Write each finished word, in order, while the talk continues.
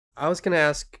I was gonna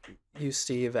ask you,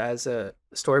 Steve, as a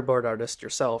storyboard artist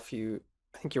yourself, I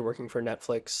think you're working for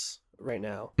Netflix right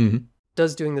now. Mhm.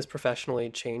 Does doing this professionally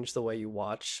change the way you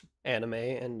watch anime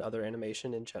and other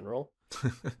animation in general?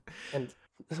 And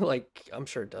like, I'm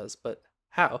sure it does, but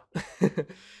how?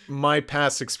 My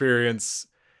past experience,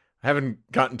 I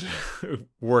haven't gotten to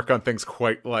work on things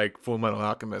quite like Fullmetal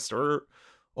Alchemist or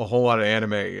a whole lot of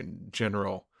anime in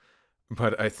general.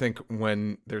 But I think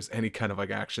when there's any kind of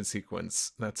like action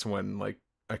sequence, that's when like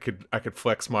I could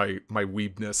flex my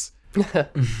weebness.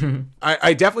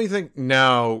 I definitely think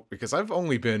now, because I've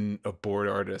only been a board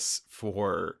artist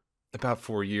for about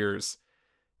 4 years,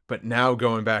 but now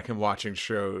going back and watching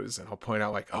shows, and I'll point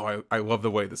out like, oh, I love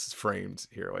the way this is framed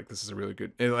here. Like this is a really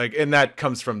good, and that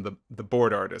comes from the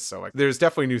board artist. So like, there's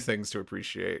definitely new things to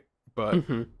appreciate. But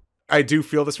Mhm. I do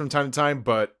feel this from time to time,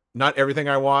 but not everything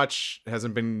I watch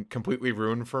hasn't been completely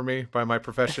ruined for me by my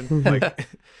profession. Like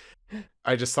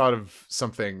I just thought of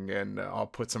something, and I'll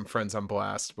put some friends on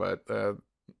blast, but I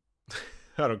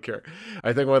don't care.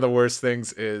 I think one of the worst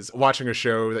things is watching a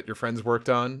show that your friends worked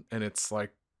on, and it's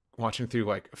like watching through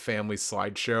like a family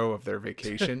slideshow of their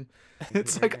vacation.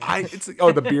 It's like it's like,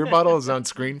 oh, the beer bottle is on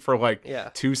screen for like Yeah.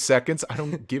 2 seconds. I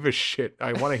don't give a shit.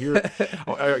 I want to hear.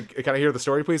 Oh, can I hear the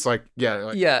story, please? Like, yeah,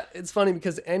 like, Yeah, it's funny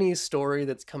because any story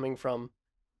that's coming from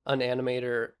an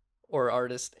animator or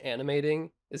artist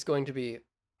animating is going to be,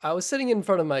 I was sitting in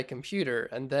front of my computer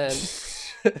and then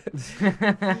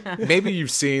maybe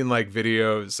you've seen like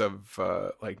videos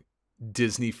of like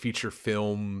Disney feature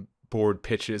film board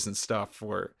pitches and stuff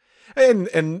where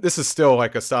and this is still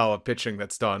like a style of pitching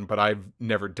that's done, but I've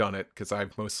never done it because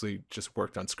I've mostly just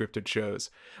worked on scripted shows.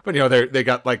 But you know, they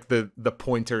got like the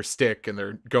pointer stick and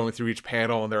they're going through each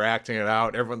panel and they're acting it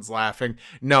out. Everyone's laughing.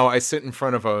 No, I sit in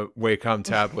front of a Wacom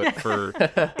tablet for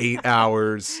 8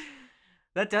 hours.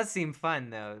 That does seem fun,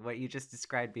 though, what you just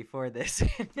described before this.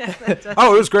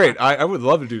 Oh, it was great. I would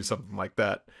love to do something like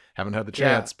that. Haven't had the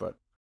chance, but